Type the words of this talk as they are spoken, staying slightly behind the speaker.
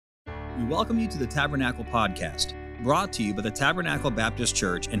We welcome you to the Tabernacle Podcast, brought to you by the Tabernacle Baptist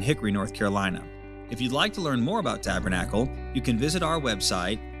Church in Hickory, North Carolina. If you'd like to learn more about Tabernacle, you can visit our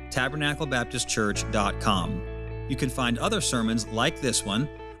website, tabernaclebaptistchurch.com. You can find other sermons like this one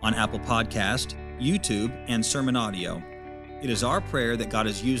on Apple Podcast, YouTube, and Sermon Audio. It is our prayer that God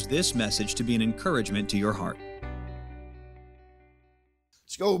has used this message to be an encouragement to your heart.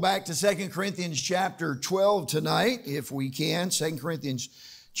 Let's go back to 2 Corinthians chapter 12 tonight, if we can. 2 Corinthians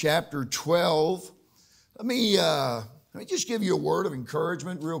chapter 12. Let me just give you a word of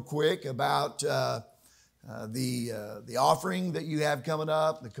encouragement real quick about the offering that you have coming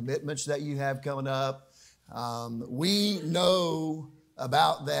up, the commitments that you have coming up. We know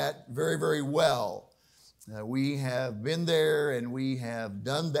about that very, very well. We have been there and we have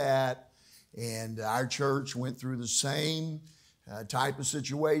done that, and our church went through the same type of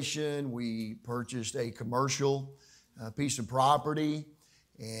situation. We purchased a commercial piece of property,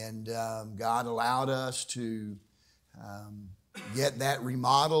 and God allowed us to get that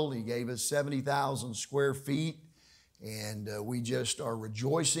remodeled. He gave us 70,000 square feet, and we just are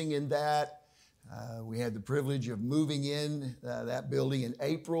rejoicing in that. We had the privilege of moving in that building in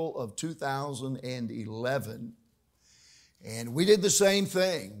April of 2011, and we did the same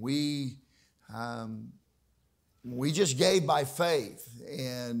thing. We just gave by faith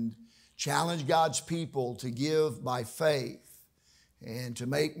and challenged God's people to give by faith and to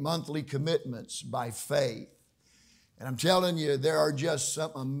make monthly commitments by faith. And I'm telling you, there are just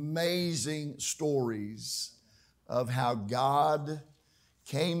some amazing stories of how God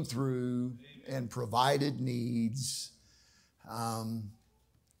came through and provided needs.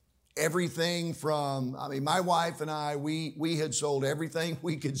 Everything from, my wife and I, we had sold everything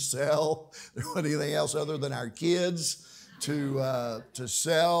we could sell. There wasn't anything else other than our kids to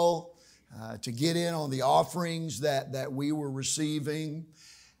sell, to get in on the offerings that we were receiving.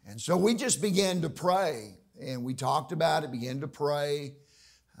 And so we just began to pray, and we talked about it, began to pray,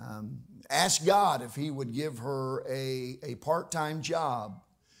 asked God if He would give her a part-time job.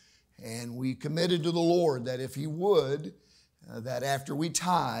 And we committed to the Lord that if He would, that after we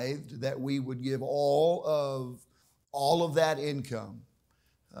tithed, that we would give all of that income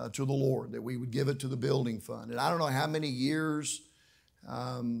to the Lord, that we would give it to the building fund. And I don't know how many years,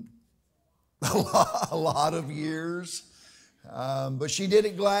 a lot of years, but she did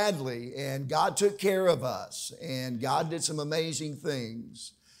it gladly, and God took care of us, and God did some amazing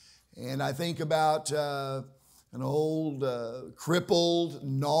things. And I think about an old crippled,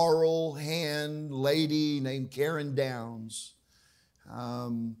 gnarled hand lady named Karen Downs.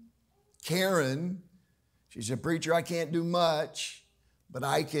 Karen, she said, "Preacher, I can't do much, but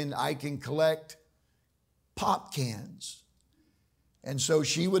I can collect pop cans." And so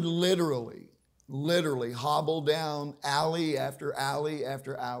she would literally hobble down alley after alley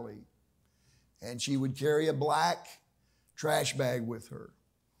after alley. And she would carry a black trash bag with her.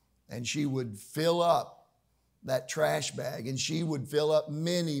 And she would fill up that trash bag, and she would fill up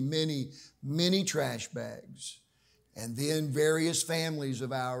many, many, many trash bags. And then various families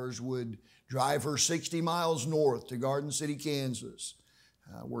of ours would drive her 60 miles north to Garden City, Kansas,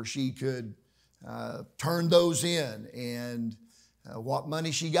 where she could turn those in. And what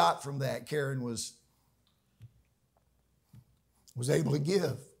money she got from that, Karen was able to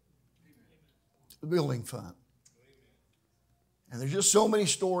give to the building fund. And there's just so many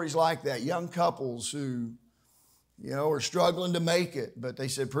stories like that. Young couples who, are struggling to make it, but they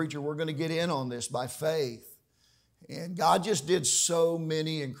said, "Preacher, we're going to get in on this by faith." And God just did so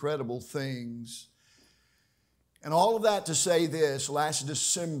many incredible things. And all of that to say this, last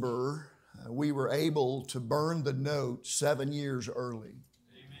December, we were able to burn the note 7 years early.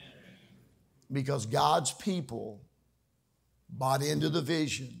 Amen. Because God's people bought into the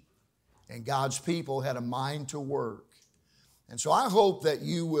vision, and God's people had a mind to work. And so I hope that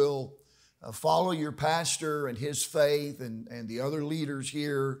you will follow your pastor and his faith and the other leaders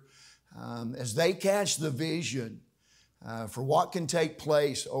here as they catch the vision for what can take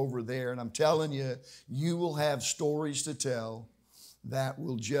place over there. And I'm telling you, you will have stories to tell that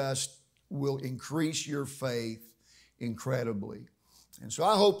will increase your faith incredibly. And so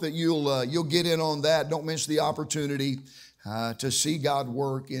I hope that you'll get in on that. Don't miss the opportunity to see God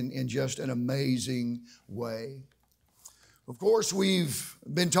work in just an amazing way. Of course, we've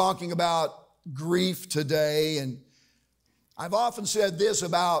been talking about grief today, and I've often said this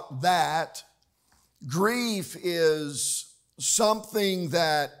about that. Grief is something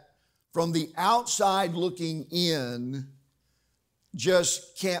that from the outside looking in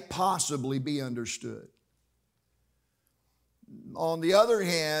just can't possibly be understood. On the other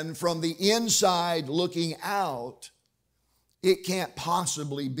hand, from the inside looking out, it can't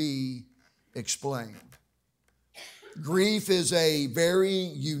possibly be explained. Grief is a very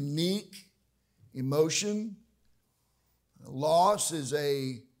unique emotion. Loss is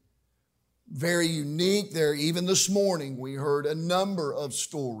a very unique. There, even this morning, we heard a number of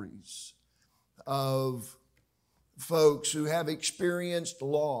stories of folks who have experienced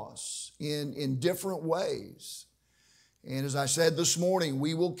loss in different ways. And as I said this morning,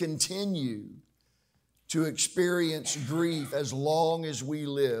 we will continue to experience grief as long as we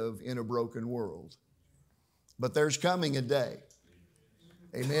live in a broken world. But there's coming a day,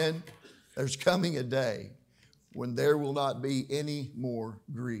 amen? There's coming a day when there will not be any more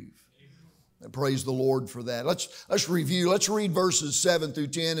grief. And praise the Lord for that. Let's review. Let's read verses 7 through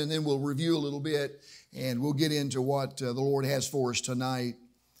 10, and then we'll review a little bit, and we'll get into what the Lord has for us tonight.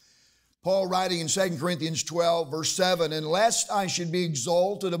 Paul writing in 2 Corinthians 12, verse 7, "And lest I should be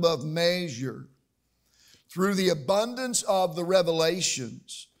exalted above measure through the abundance of the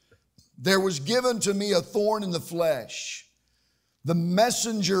revelations, there was given to me a thorn in the flesh, the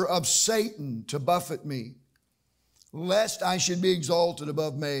messenger of Satan to buffet me, lest I should be exalted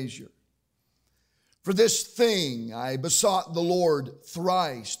above measure. For this thing I besought the Lord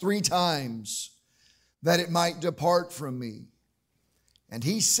thrice, 3 times, that it might depart from me. And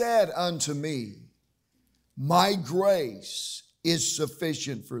he said unto me, My grace is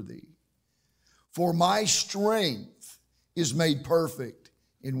sufficient for thee, for my strength is made perfect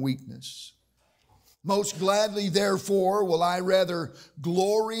in weakness. Most gladly, therefore, will I rather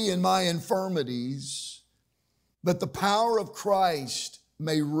glory in my infirmities, that the power of Christ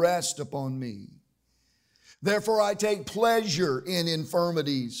may rest upon me. Therefore, I take pleasure in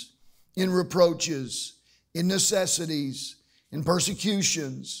infirmities, in reproaches, in necessities, in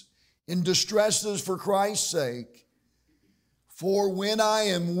persecutions, in distresses for Christ's sake. For when I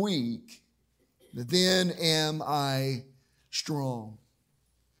am weak, then am I strong."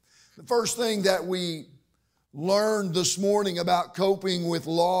 The first thing that we learned this morning about coping with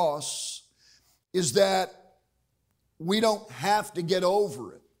loss is that we don't have to get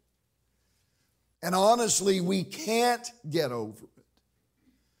over it. And honestly, we can't get over it.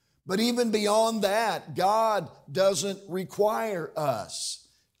 But even beyond that, God doesn't require us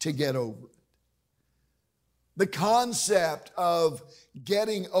to get over it. The concept of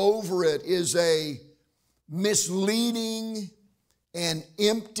getting over it is a misleading and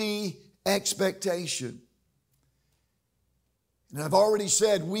empty expectation. And I've already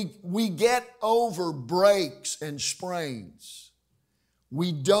said, we get over breaks and sprains.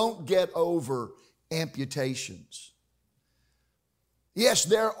 We don't get over amputations. Yes,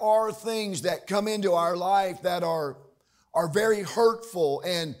 there are things that come into our life that are very hurtful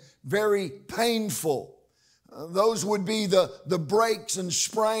and very painful. Those would be the breaks and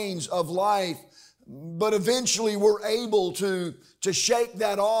sprains of life. But eventually we're able to shake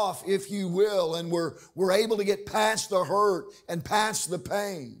that off, if you will, and we're able to get past the hurt and past the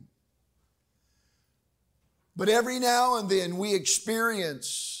pain. But every now and then we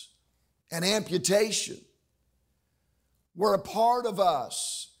experience an amputation where a part of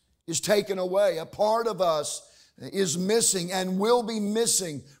us is taken away, a part of us is missing and will be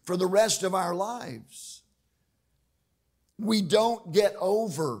missing for the rest of our lives. We don't get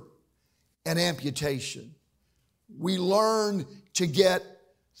over an amputation. We learn to get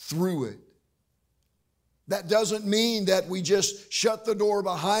through it. That doesn't mean that we just shut the door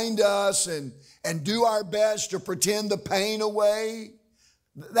behind us and do our best to pretend the pain away.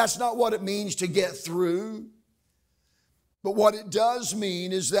 That's not what it means to get through. But what it does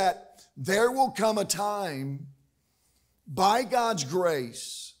mean is that there will come a time, by God's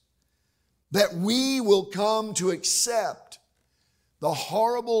grace, that we will come to accept the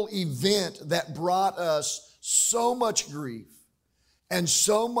horrible event that brought us so much grief and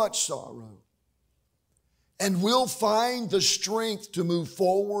so much sorrow. And we'll find the strength to move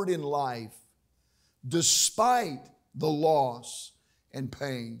forward in life despite the loss and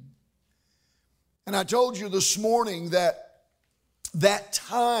pain. And I told you this morning that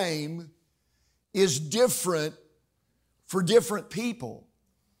time is different for different people,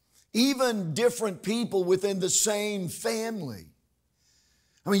 even different people within the same family.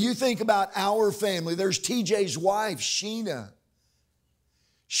 I mean, you think about our family. There's TJ's wife, Sheena.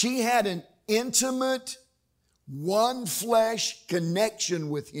 She had an intimate, one flesh connection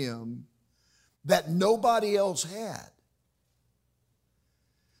with him that nobody else had.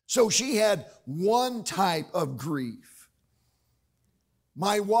 So she had one type of grief.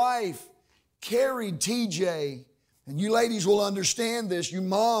 My wife carried TJ, and you ladies will understand this, you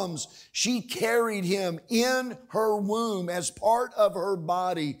moms, she carried him in her womb as part of her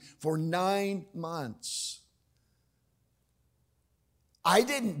body for 9 months. I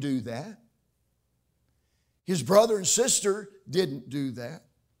didn't do that. His brother and sister didn't do that.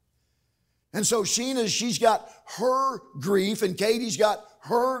 And so she's got her grief, and Katie's got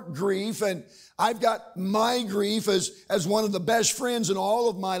her grief, and I've got my grief as one of the best friends in all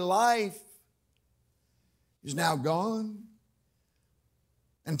of my life is now gone.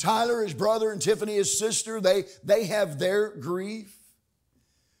 And Tyler, his brother, and Tiffany, his sister, they have their grief.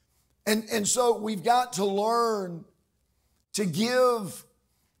 And so we've got to learn to give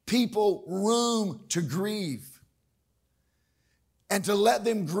people room to grieve and to let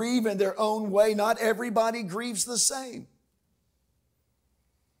them grieve in their own way. Not everybody grieves the same.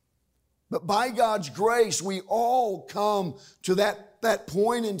 But by God's grace, we all come to that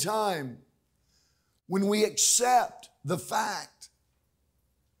point in time when we accept the fact,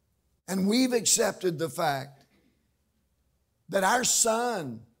 and we've accepted the fact, that our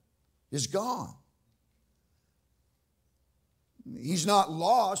son is gone. He's not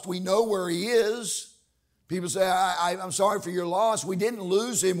lost. We know where he is. People say, I'm sorry for your loss. We didn't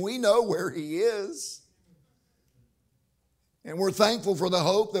lose him. We know where he is. And we're thankful for the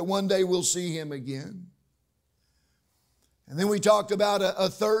hope that one day we'll see him again. And then we talked about a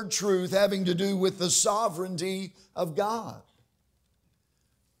third truth having to do with the sovereignty of God.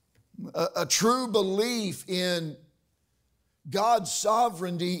 A true belief in God's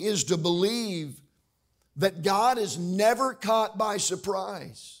sovereignty is to believe that God is never caught by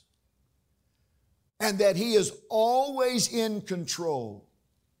surprise and that He is always in control,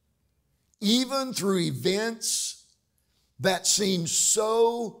 even through events that seem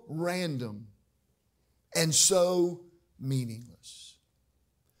so random and so meaningless.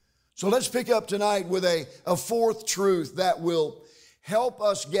 So let's pick up tonight with a fourth truth that will help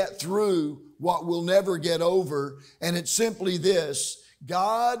us get through what we'll never get over, and it's simply this: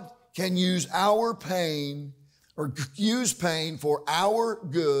 God can use our pain, or use pain for our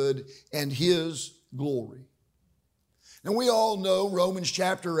good and His glory. Now we all know Romans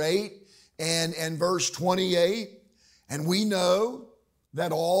chapter 8 and verse 28, and we know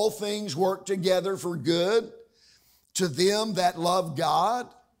that all things work together for good to them that love God,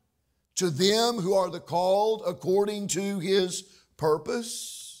 to them who are the called according to His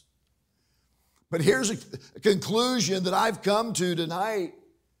purpose. But here's a conclusion that I've come to tonight.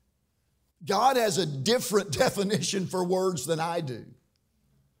 God has a different definition for words than I do.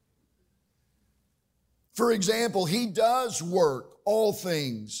 For example, He does work all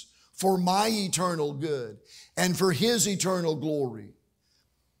things for my eternal good and for His eternal glory.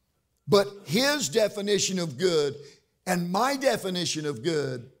 But His definition of good and my definition of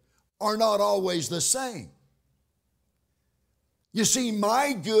good are not always the same. You see,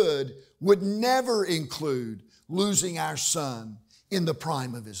 my good would never include losing our son in the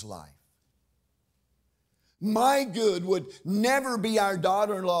prime of his life. My good would never be our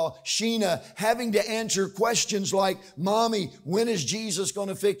daughter-in-law, Sheena, having to answer questions like, Mommy, when is Jesus going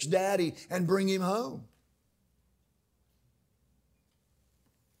to fix Daddy and bring him home?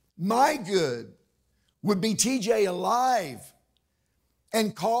 My good would be TJ alive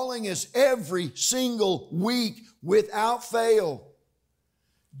and calling us every single week without fail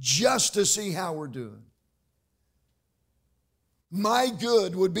just to see how we're doing. My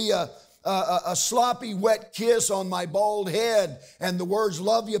good would be a sloppy wet kiss on my bald head and the words,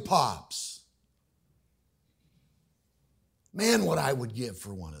 love you, Pops. Man, what I would give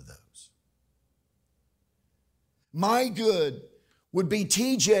for one of those. My good would be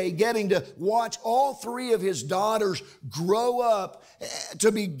TJ getting to watch all three of his daughters grow up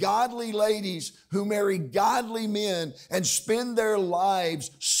to be godly ladies who marry godly men and spend their lives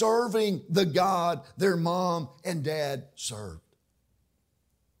serving the God their mom and dad served.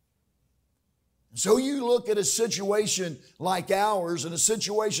 So you look at a situation like ours and a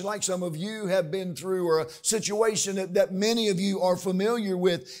situation like some of you have been through, or a situation that many of you are familiar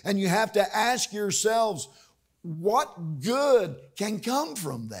with, and you have to ask yourselves, what good can come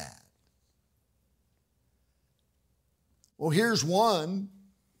from that? Well, here's one.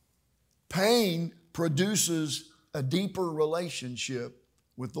 Pain produces a deeper relationship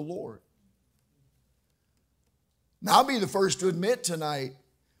with the Lord. Now, I'll be the first to admit tonight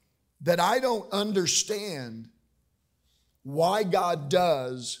that I don't understand why God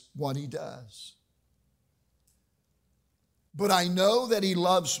does what He does. But I know that He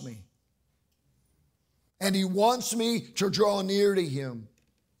loves me. And He wants me to draw near to Him.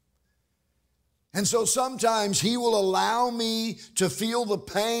 And so sometimes He will allow me to feel the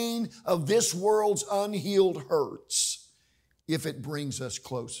pain of this world's unhealed hurts if it brings us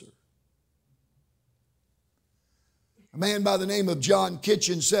closer. A man by the name of John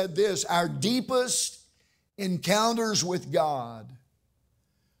Kitchen said this: our deepest encounters with God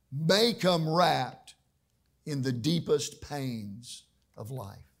may come wrapped in the deepest pains of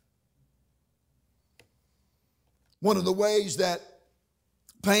life. One of the ways that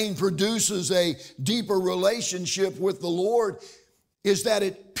pain produces a deeper relationship with the Lord is that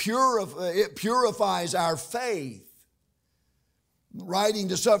it purifies our faith. Writing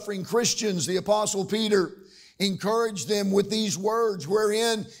to suffering Christians, the Apostle Peter encouraged them with these words,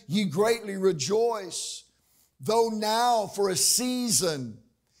 wherein ye greatly rejoice, though now for a season,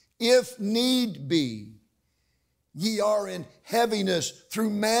 if need be, ye are in heaviness through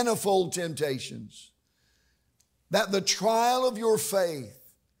manifold temptations, that the trial of your faith,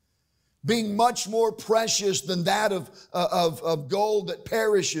 being much more precious than that of gold that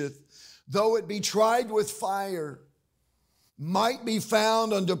perisheth, though it be tried with fire, might be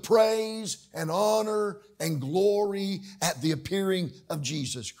found unto praise and honor and glory at the appearing of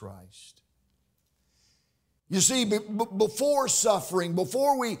Jesus Christ. You see, before suffering,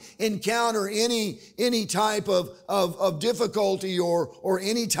 before we encounter any type of difficulty or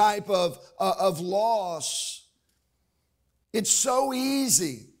any type of loss, it's so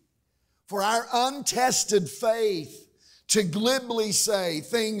easy for our untested faith to glibly say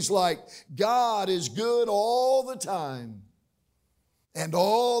things like, God is good all the time, and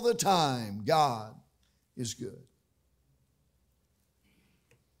all the time God is good.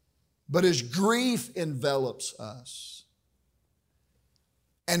 But as grief envelops us,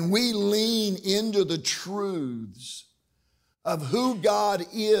 and we lean into the truths of who God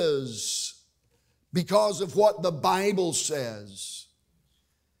is because of what the Bible says,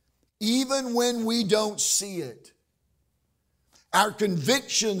 even when we don't see it, our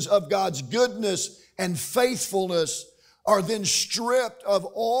convictions of God's goodness and faithfulness are then stripped of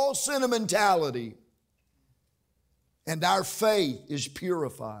all sentimentality, and our faith is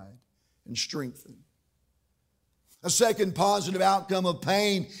purified and strengthened. A second positive outcome of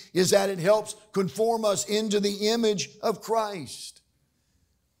pain is that it helps conform us into the image of Christ.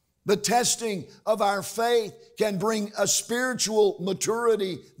 The testing of our faith can bring a spiritual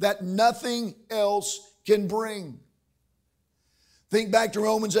maturity that nothing else can bring. Think back to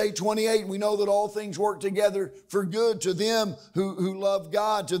Romans 8:28. We know that all things work together for good to them who love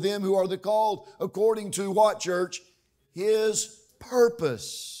God, to them who are the called according to what, church? His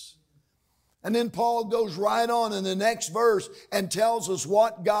purpose. And then Paul goes right on in the next verse and tells us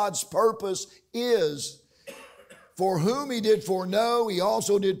what God's purpose is. For whom he did foreknow, he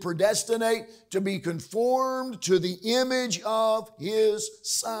also did predestinate to be conformed to the image of his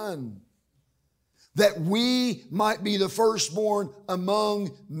Son, that we might be the firstborn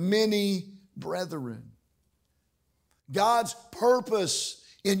among many brethren. God's purpose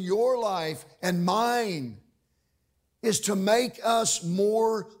in your life and mine is to make us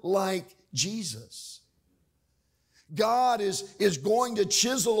more like Jesus. God is going to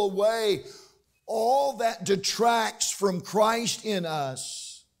chisel away all that detracts from Christ in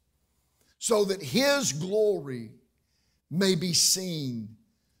us so that His glory may be seen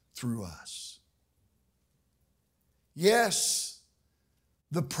through us. Yes,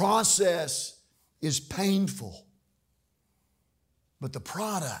 the process is painful, but the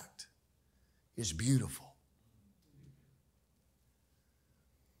product is beautiful.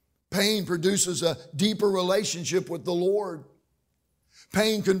 Pain produces a deeper relationship with the Lord.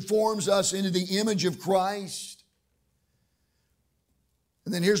 Pain conforms us into the image of Christ.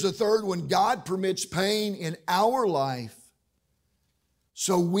 And then here's the third one. God permits pain in our life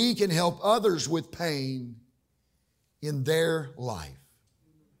so we can help others with pain in their life.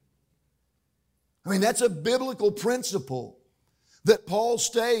 I mean, that's a biblical principle that Paul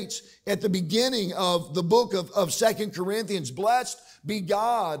states at the beginning of the book of 2 Corinthians. Blessed be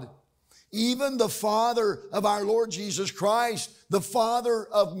God, even the Father of our Lord Jesus Christ, the Father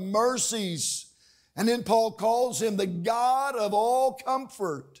of mercies. And then Paul calls Him the God of all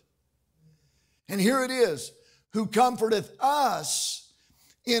comfort. And here it is, who comforteth us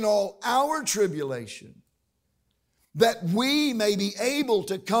in all our tribulation, that we may be able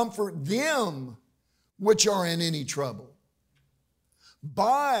to comfort them which are in any trouble,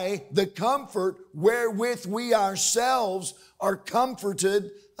 by the comfort wherewith we ourselves are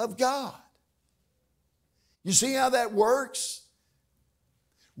comforted of God. You see how that works?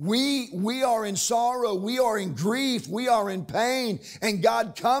 We are in sorrow, we are in grief, we are in pain, and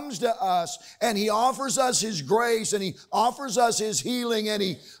God comes to us and He offers us His grace, and He offers us His healing, and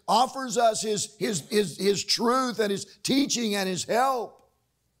He offers us His truth and His teaching and His help.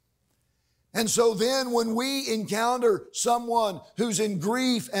 And so then when we encounter someone who's in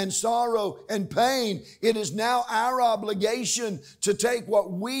grief and sorrow and pain, it is now our obligation to take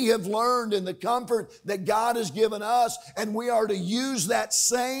what we have learned and the comfort that God has given us, and we are to use that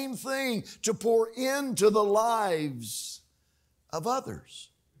same thing to pour into the lives of others.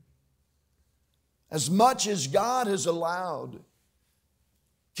 As much as God has allowed,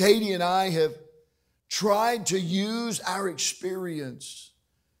 Katie and I have tried to use our experience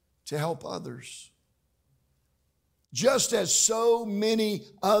to help others. Just as so many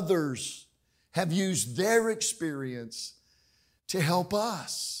others have used their experience to help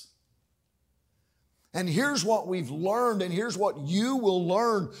us. And here's what we've learned, and here's what you will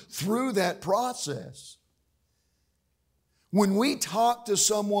learn through that process. When we talk to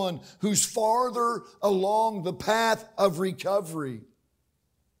someone who's farther along the path of recovery,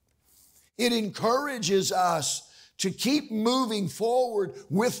 it encourages us to keep moving forward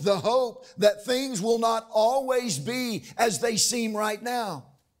with the hope that things will not always be as they seem right now.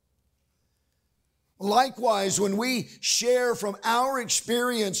 Likewise, when we share from our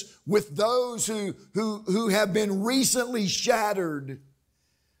experience with those who have been recently shattered,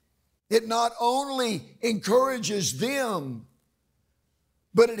 it not only encourages them,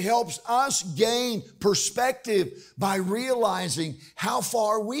 but it helps us gain perspective by realizing how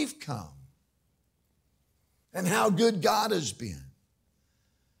far we've come and how good God has been.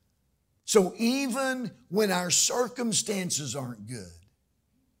 So even when our circumstances aren't good,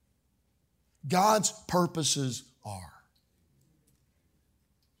 God's purposes are.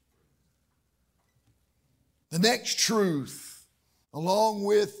 The next truth, along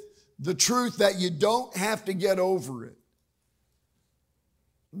with the truth that you don't have to get over it,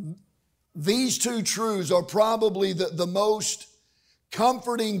 these two truths are probably the most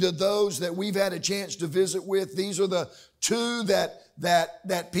comforting to those that we've had a chance to visit with. These are the two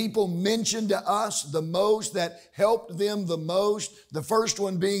that people mentioned to us the most, that helped them the most. The first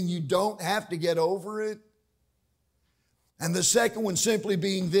one being, you don't have to get over it. And the second one simply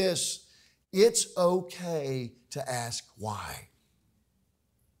being this: it's okay to ask why.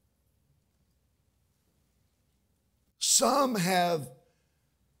 Some have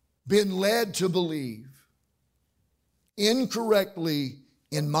been led to believe, incorrectly,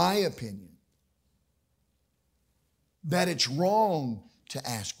 in my opinion, that it's wrong to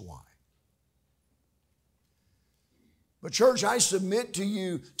ask why. But church, I submit to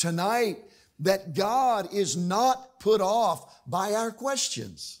you tonight that God is not put off by our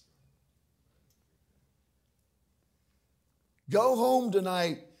questions. Go home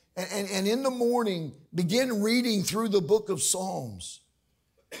tonight and in the morning begin reading through the book of Psalms.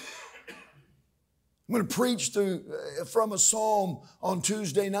 I'm going to preach from a psalm on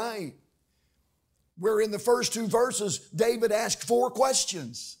Tuesday night, where in the first two verses, David asked 4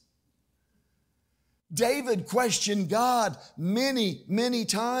 questions. David questioned God many, many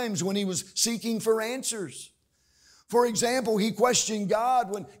times when he was seeking for answers. For example, he questioned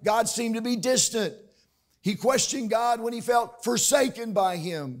God when God seemed to be distant. He questioned God when he felt forsaken by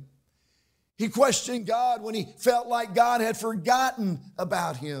him. He questioned God when he felt like God had forgotten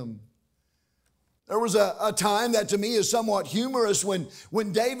about him. There was a time that to me is somewhat humorous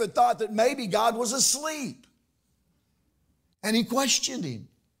when David thought that maybe God was asleep. And he questioned him.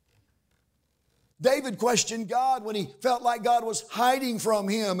 David questioned God when he felt like God was hiding from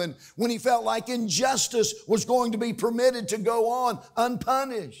him, and when he felt like injustice was going to be permitted to go on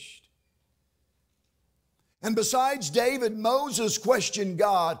unpunished. And besides David, Moses questioned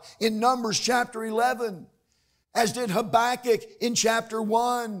God in Numbers chapter 11, as did Habakkuk in chapter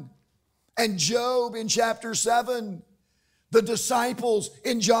 1. And Job in chapter 7, the disciples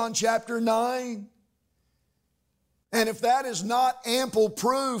in John chapter 9. And if that is not ample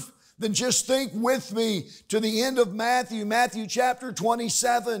proof, then just think with me to the end of Matthew chapter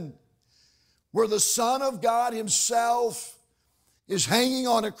 27, where the Son of God himself is hanging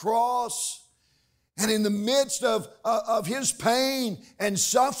on a cross. And in the midst of his pain and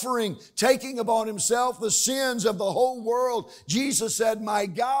suffering, taking upon himself the sins of the whole world, Jesus said, my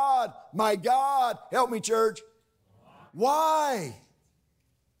God, help me, church. Why?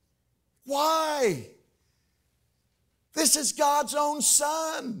 Why? This is God's own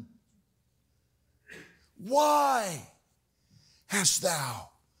Son. Why hast thou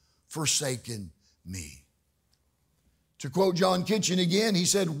forsaken me? To quote John Kitchen again, he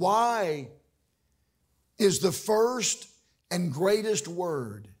said, why is the first and greatest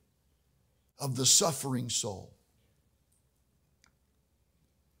word of the suffering soul.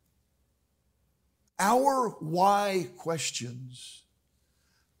 Our why questions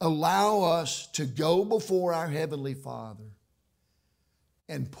allow us to go before our Heavenly Father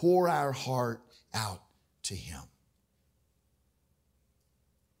and pour our heart out to Him.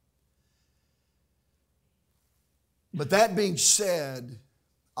 But that being said,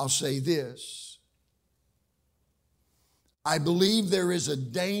 I'll say this. I believe there is a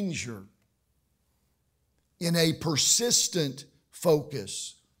danger in a persistent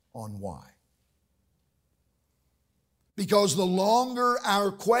focus on why. Because the longer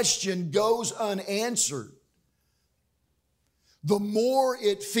our question goes unanswered, the more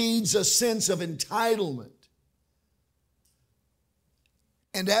it feeds a sense of entitlement.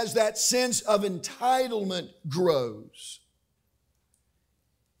 And as that sense of entitlement grows,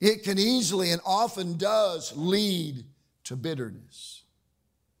 it can easily and often does lead to bitterness.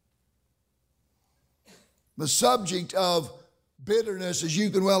 The subject of bitterness, as you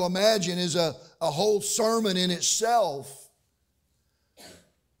can well imagine, is a whole sermon in itself.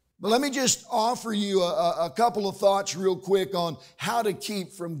 But let me just offer you a couple of thoughts real quick on how to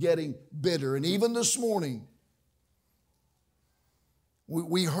keep from getting bitter. And even this morning,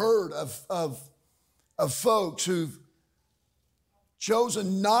 we heard of folks who've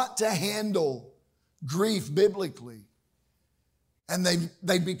chosen not to handle grief biblically. And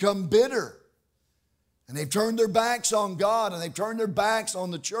they've become bitter. And they've turned their backs on God, and they've turned their backs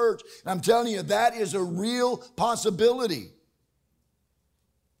on the church. And I'm telling you, that is a real possibility.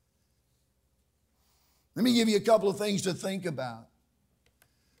 Let me give you a couple of things to think about.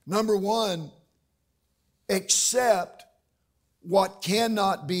 Number one, accept what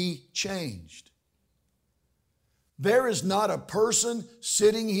cannot be changed. There is not a person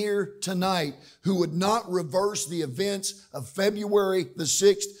sitting here tonight who would not reverse the events of February the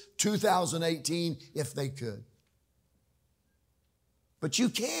 6th, 2018 if they could. But you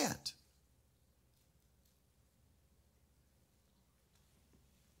can't.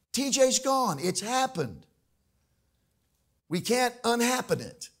 TJ's gone. It's happened. We can't unhappen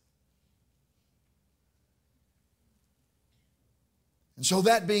it. And so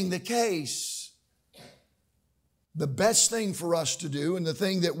that being the case, the best thing for us to do, and the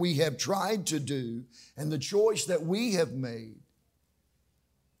thing that we have tried to do, and the choice that we have made,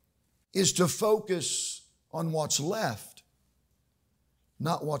 is to focus on what's left,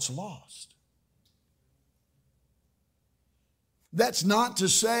 not what's lost. That's not to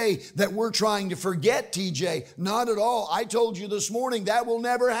say that we're trying to forget TJ. Not at all. I told you this morning that will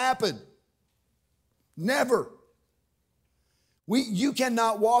never happen. Never. You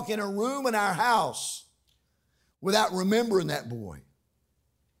cannot walk in a room in our house without remembering that boy.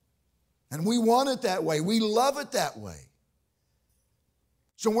 And we want it that way. We love it that way.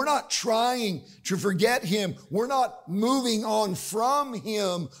 So we're not trying to forget him. We're not moving on from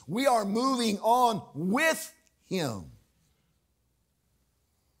him. We are moving on with him.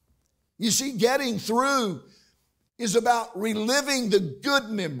 You see, getting through is about reliving the good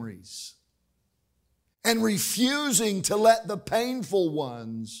memories and refusing to let the painful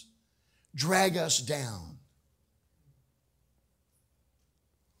ones drag us down.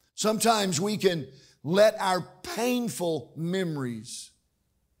 Sometimes we can let our painful memories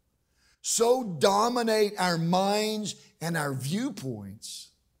so dominate our minds and our viewpoints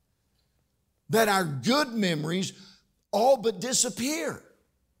that our good memories all but disappear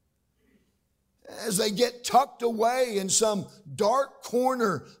as they get tucked away in some dark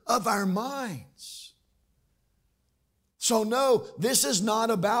corner of our minds. So no, this is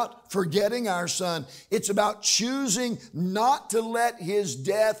not about forgetting our son. It's about choosing not to let his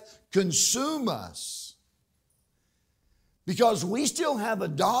death consume us. Because we still have a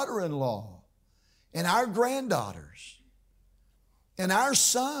daughter-in-law and our granddaughters and our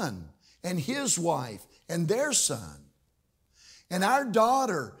son and his wife and their son and our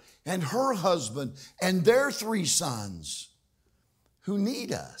daughter and her husband and their 3 sons who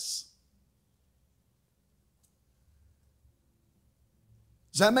need us.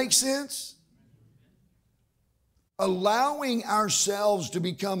 Does that make sense? Allowing ourselves to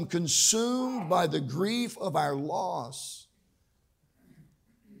become consumed by the grief of our loss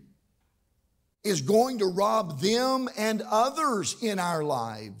is going to rob them and others in our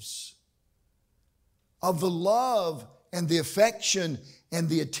lives of the love and the affection and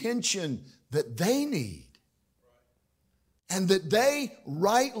the attention that they need and that they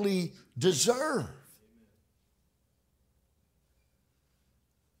rightly deserve.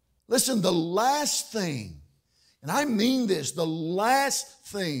 Listen, the last thing, and I mean this, the last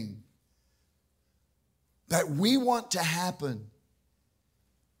thing that we want to happen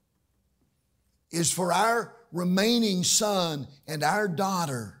is for our remaining son and our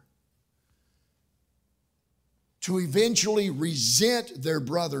daughter to eventually resent their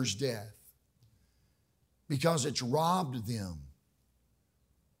brother's death because it's robbed them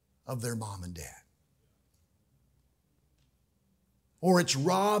of their mom and dad. Or it's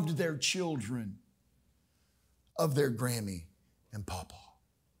robbed their children of their Grammy and Pawpaw.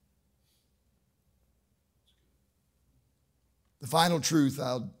 The final truth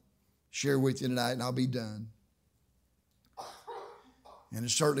I'll share with you tonight, and I'll be done. And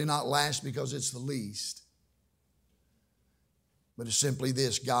it's certainly not last because it's the least. But it's simply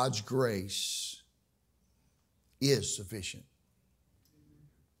this: God's grace is sufficient.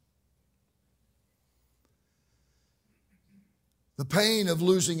 The pain of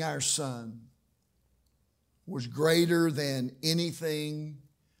losing our son was greater than anything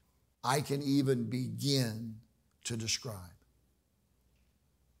I can even begin to describe.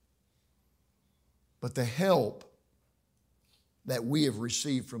 But the help that we have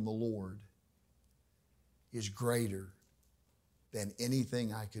received from the Lord is greater than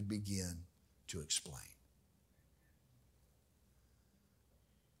anything I could begin to explain.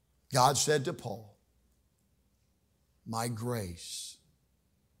 God said to Paul, "My grace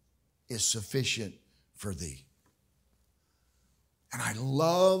is sufficient for thee." And I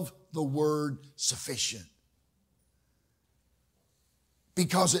love the word sufficient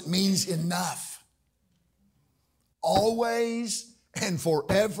because it means enough. Always and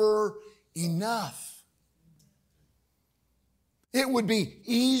forever enough. It would be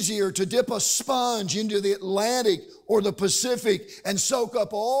easier to dip a sponge into the Atlantic or the Pacific and soak up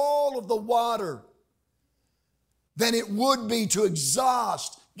all of the water than it would be to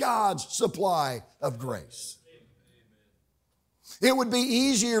exhaust God's supply of grace. It would be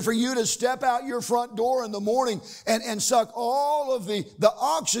easier for you to step out your front door in the morning and suck all of the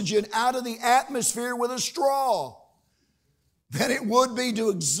oxygen out of the atmosphere with a straw than it would be to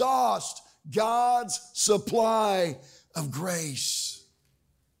exhaust God's supply of grace.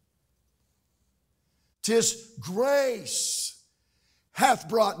 'Tis grace hath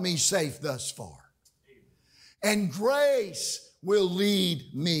brought me safe thus far, and grace will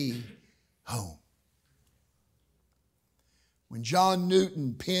lead me home. When John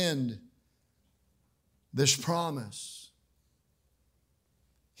Newton penned this promise,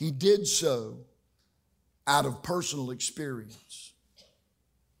 he did so out of personal experience.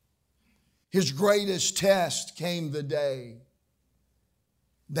 His greatest test came the day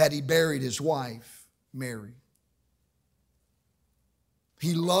that he buried his wife, Mary.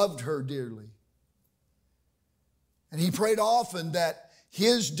 He loved her dearly. And he prayed often that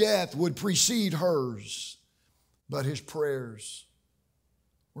his death would precede hers, but his prayers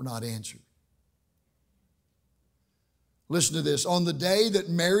were not answered. Listen to this. On the day that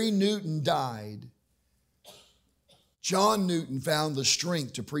Mary Newton died, John Newton found the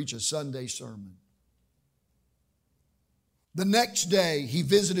strength to preach a Sunday sermon. The next day, he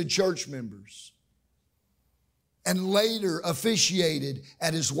visited church members and later officiated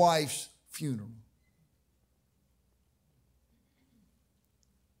at his wife's funeral.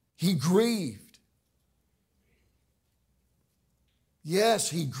 He grieved. Yes,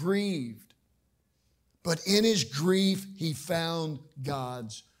 he grieved. But in his grief, he found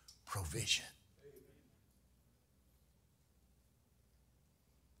God's provision.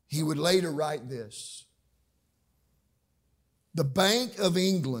 He would later write this: "The Bank of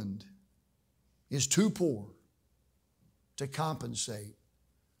England is too poor to compensate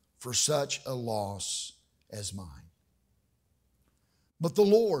for such a loss as mine. But the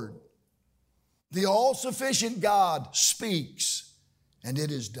Lord, the all-sufficient God, speaks, and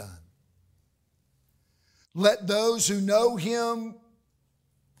it is done. Let those who know Him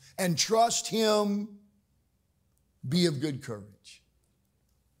and trust Him be of good courage.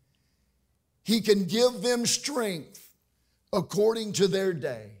 He can give them strength according to their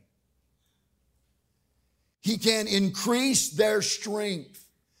day. He can increase their strength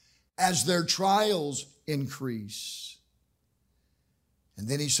as their trials increase." And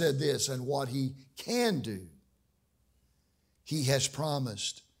then he said this: "And what He can do, He has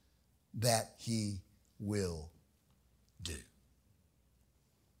promised that He will do."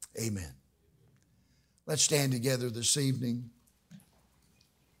 Amen. Let's stand together this evening.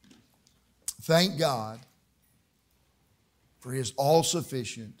 Thank God for His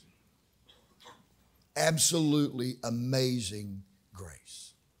all-sufficient, absolutely amazing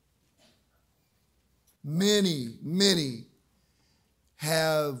grace. Many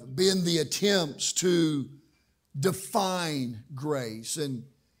have been the attempts to define grace, and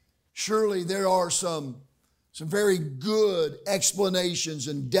surely there are some very good explanations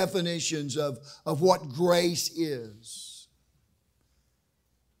and definitions of what grace is.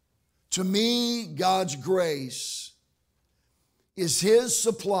 To me, God's grace is His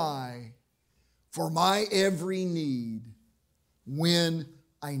supply for my every need when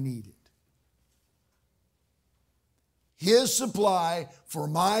I need it. His supply for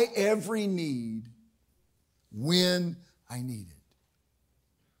my every need when I need it.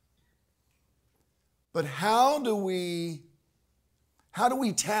 But how do we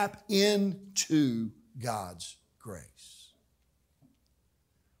tap into God's grace?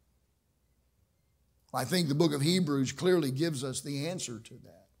 I think the book of Hebrews clearly gives us the answer to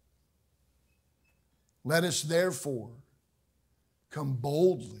that. Let us therefore come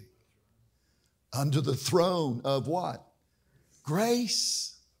boldly unto the throne of what?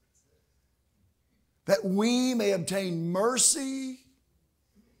 Grace. That we may obtain mercy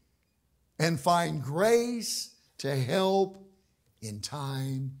and find grace to help in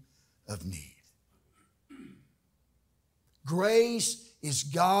time of need. Grace is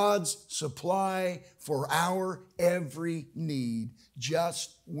God's supply for our every need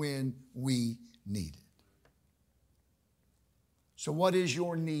just when we need it. So what is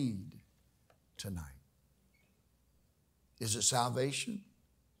your need tonight? Is it salvation?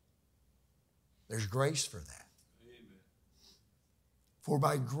 There's grace for that. Amen. For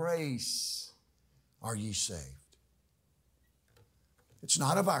by grace are ye saved. It's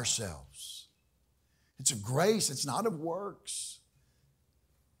not of ourselves. It's of grace. It's not of works.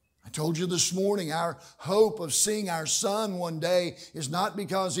 I told you this morning, our hope of seeing our son one day is not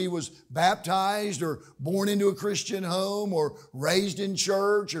because he was baptized or born into a Christian home or raised in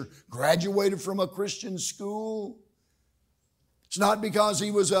church or graduated from a Christian school. It's not because he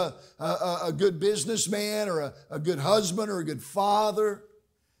was a good businessman or a good husband or a good father.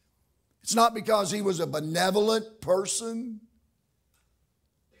 It's not because he was a benevolent person.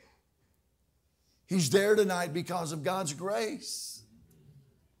 He's there tonight because of God's grace.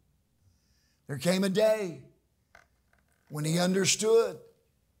 There came a day when he understood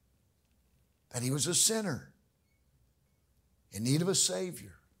that he was a sinner in need of a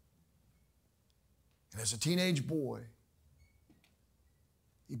Savior. And as a teenage boy,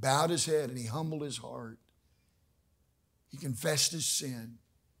 he bowed his head and he humbled his heart. He confessed his sin.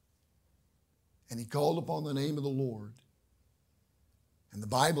 And he called upon the name of the Lord. And the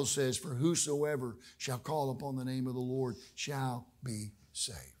Bible says, for whosoever shall call upon the name of the Lord shall be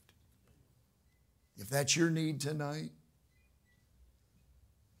saved. If that's your need tonight,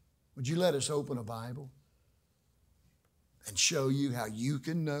 would you let us open a Bible and show you how you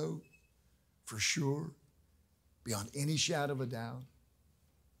can know for sure, beyond any shadow of a doubt,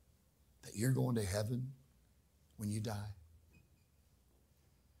 that you're going to heaven when you die?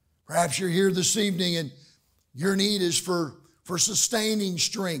 Perhaps you're here this evening and your need is for sustaining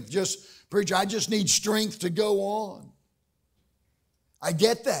strength. Preacher, I just need strength to go on. I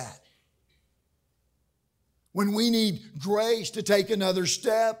get that. When we need grace to take another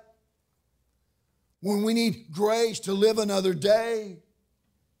step, when we need grace to live another day,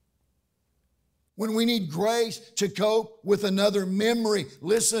 when we need grace to cope with another memory,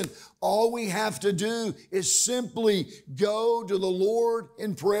 listen, all we have to do is simply go to the Lord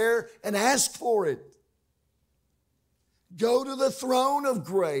in prayer and ask for it. Go to the throne of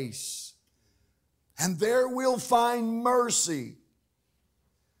grace, and there we'll find mercy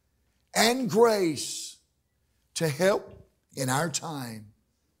and grace to help in our time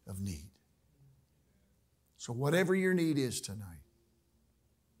of need. So whatever your need is tonight,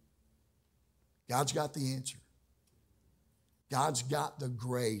 God's got the answer. God's got the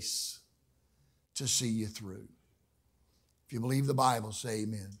grace to see you through. If you believe the Bible, say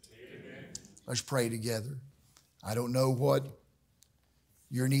amen. Amen. Let's pray together. I don't know what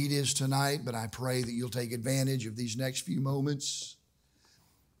your need is tonight, but I pray that you'll take advantage of these next few moments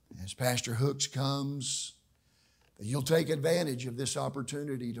as Pastor Hooks comes, that you'll take advantage of this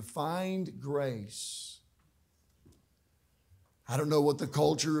opportunity to find grace. I don't know what the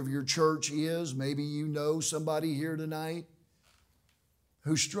culture of your church is. Maybe you know somebody here tonight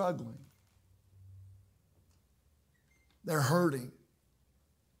who's struggling. They're hurting.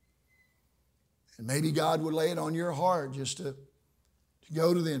 And maybe God would lay it on your heart just to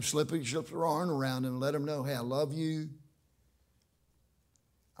go to them, slip your arm around them and let them know, hey, I love you.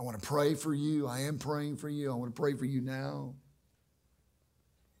 I want to pray for you. I am praying for you. I want to pray for you now.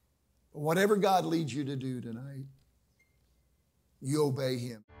 But whatever God leads you to do tonight, you obey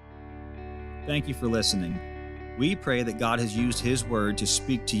Him. Thank you for listening. We pray that God has used His Word to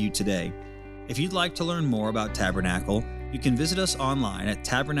speak to you today. If you'd like to learn more about Tabernacle, you can visit us online at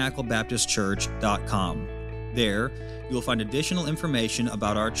tabernaclebaptistchurch.com. There, you'll find additional information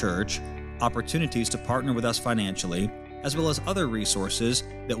about our church, opportunities to partner with us financially, as well as other resources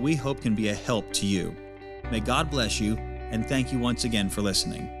that we hope can be a help to you. May God bless you, and thank you once again for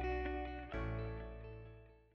listening.